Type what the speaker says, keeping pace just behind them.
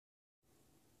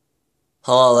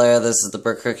Hello there, this is the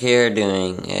Brickrick here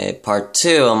doing a part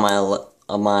 2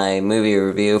 of my movie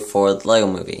review for the Lego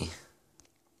Movie.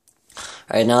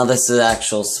 Right now this is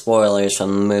actual spoilers from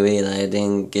the movie that I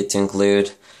didn't get to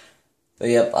include. But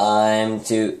yep, I'm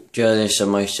too jealous of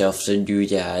myself to do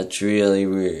that. It's really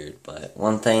weird. But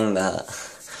one thing that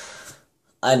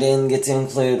I didn't get to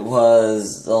include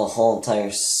was the whole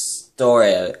entire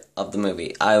story of the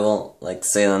movie. I won't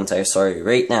say the entire story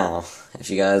right now, if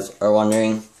you guys are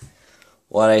wondering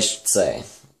what I should say.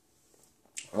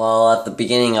 Well, at the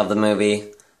beginning of the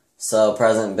movie, so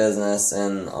present business,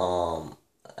 and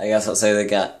I guess I'll say they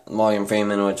got Morgan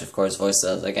Freeman, which of course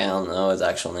voices, I don't know his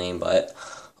actual name, but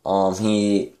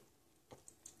he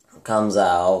comes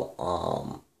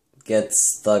out,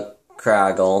 gets the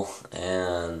Craggle,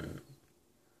 and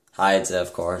hides it,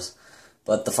 of course.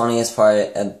 But the funniest part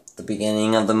at the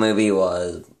beginning of the movie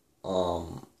was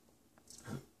the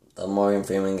Morgan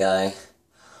Freeman guy.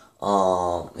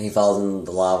 He falls in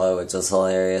the lava, which was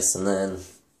hilarious, and then it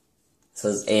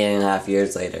says 8.5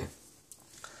 years later.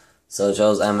 So it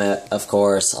shows Emmett, of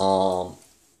course,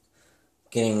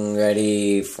 getting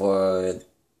ready for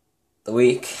the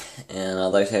week and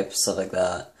other types of stuff like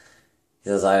that. He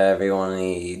says hi to everyone,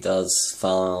 he does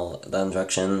follow the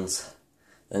instructions.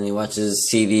 Then he watches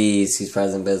TV, he sees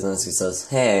present business, he says,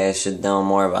 hey, I should know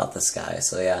more about this guy.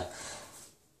 So yeah,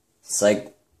 it's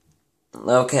like,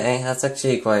 okay, that's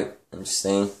actually quite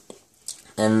interesting.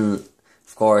 And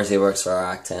of course he works for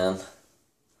Octan.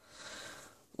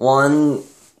 One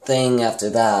thing after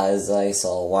that is I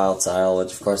saw Wild Style,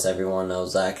 which of course everyone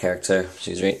knows that character.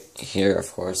 She's right here, of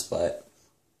course, but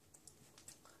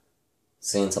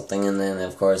seeing something, and then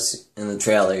of course in the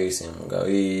trailer you see him go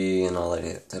ee and all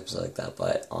that types like that,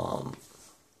 but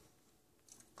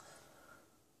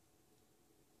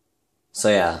so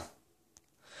yeah.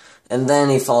 And then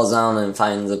he falls down and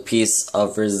finds a piece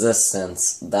of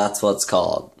resistance. That's what's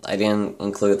called. I didn't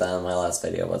include that in my last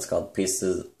video, but it's called a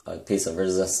piece of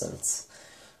resistance,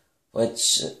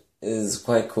 which is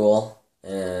quite cool.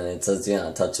 And it says,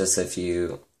 touch this if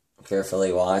you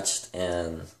carefully watched.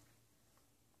 And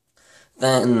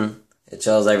then it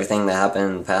shows everything that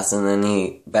happened in the past, and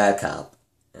then Bad Cop,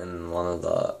 in one of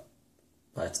the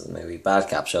parts of the movie, Bad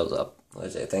Cop shows up,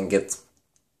 which I think it's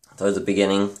towards the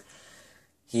beginning.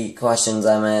 He questions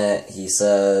Emmett. He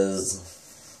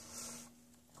says,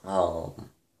 why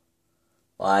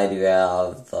do you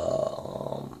have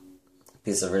the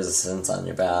piece of resistance on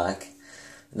your back?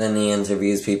 And then he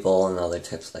interviews people and other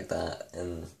tips like that.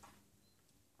 And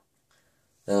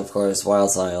then, of course,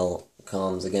 Wildstyle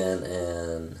comes again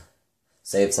and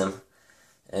saves him.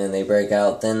 And they break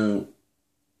out. Then,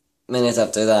 minutes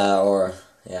after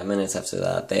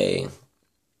that, they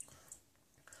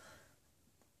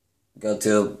go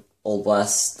to Old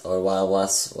West, or Wild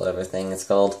West, whatever thing it's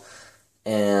called,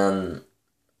 and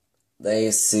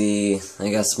they see, I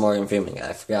guess, Morgan Freeman guy.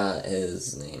 I forgot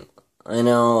his name. I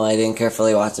know, I didn't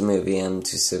carefully watch the movie, I'm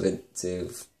too stupid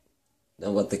to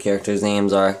know what the characters'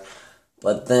 names are.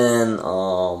 But then,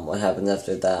 what happens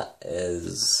after that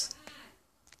is,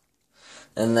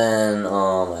 and then,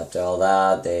 after all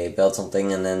that, they build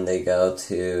something, and then they go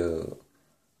to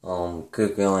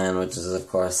Cuckoo Land, which is, of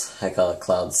course, I call it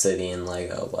Cloud City in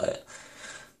Lego, but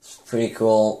it's pretty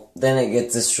cool. Then it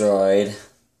gets destroyed.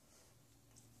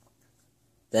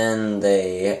 Then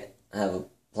they have a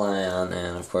plan,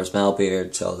 and of course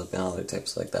Malbeard shows up and other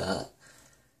types like that.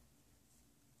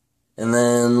 And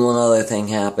then one other thing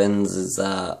happens is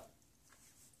that,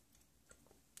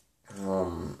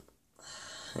 I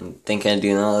think I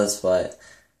do know this, but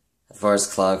of course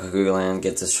Cloud Cuckoo Land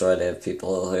gets destroyed if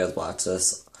people who have watched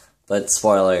this. But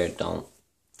spoiler, don't.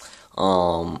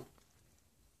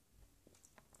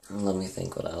 Let me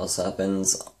think what else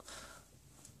happens.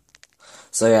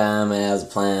 So yeah, Emmett has a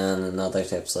plan and other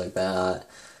tips like that.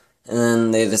 And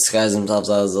then they disguise themselves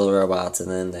as little robots,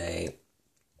 and then they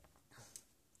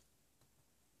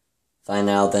find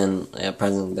out, then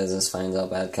present business finds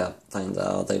out, Bad Cop finds out,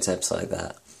 other tips like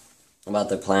that. About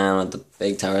their plan with the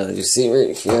big tower that you see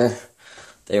right here.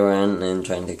 They were in and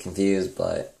trying to confuse,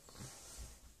 but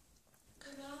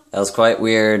that was quite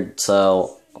weird.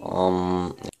 So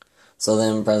then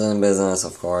President Business,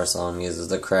 of course, uses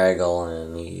the Craggle,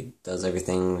 and he does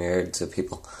everything weird to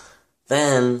people.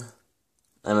 Then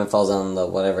Emmett falls on the,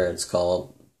 whatever it's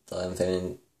called, the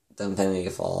Infinity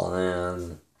Fall,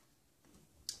 and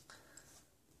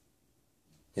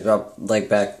he's brought,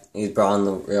 he's brought in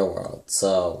the real world.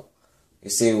 So you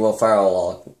see Will Ferrell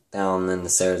walk down in the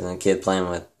stairs, and a kid playing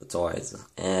with the toys,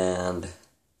 and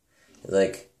he's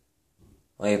like,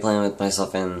 why are you playing with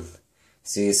myself? And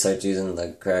so he starts using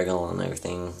the Craggle and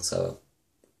everything, so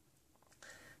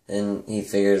And he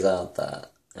figures out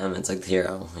that Emmett's like the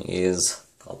hero. He is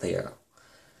called the hero.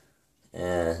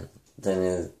 And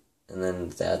then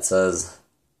Dad says,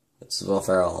 it's Will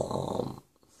Ferrell,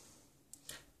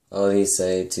 what would he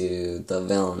say to the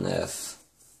villain if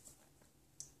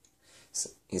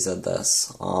he said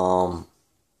this? And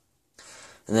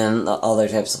then the other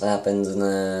type stuff happens, and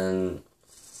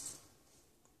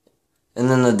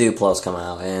then the Duplos come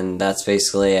out, and that's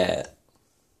basically it.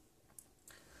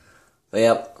 But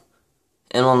yep.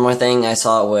 And one more thing, I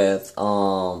saw it with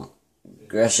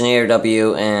Greshinator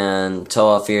W and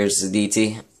Toa Fears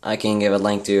DT. I can give a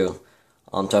link to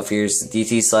Toa Fears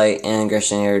DT site and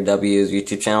Greshinator W's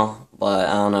YouTube channel, but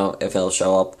I don't know if it'll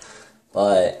show up.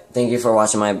 But thank you for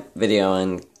watching my video,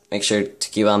 and make sure to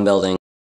keep on building.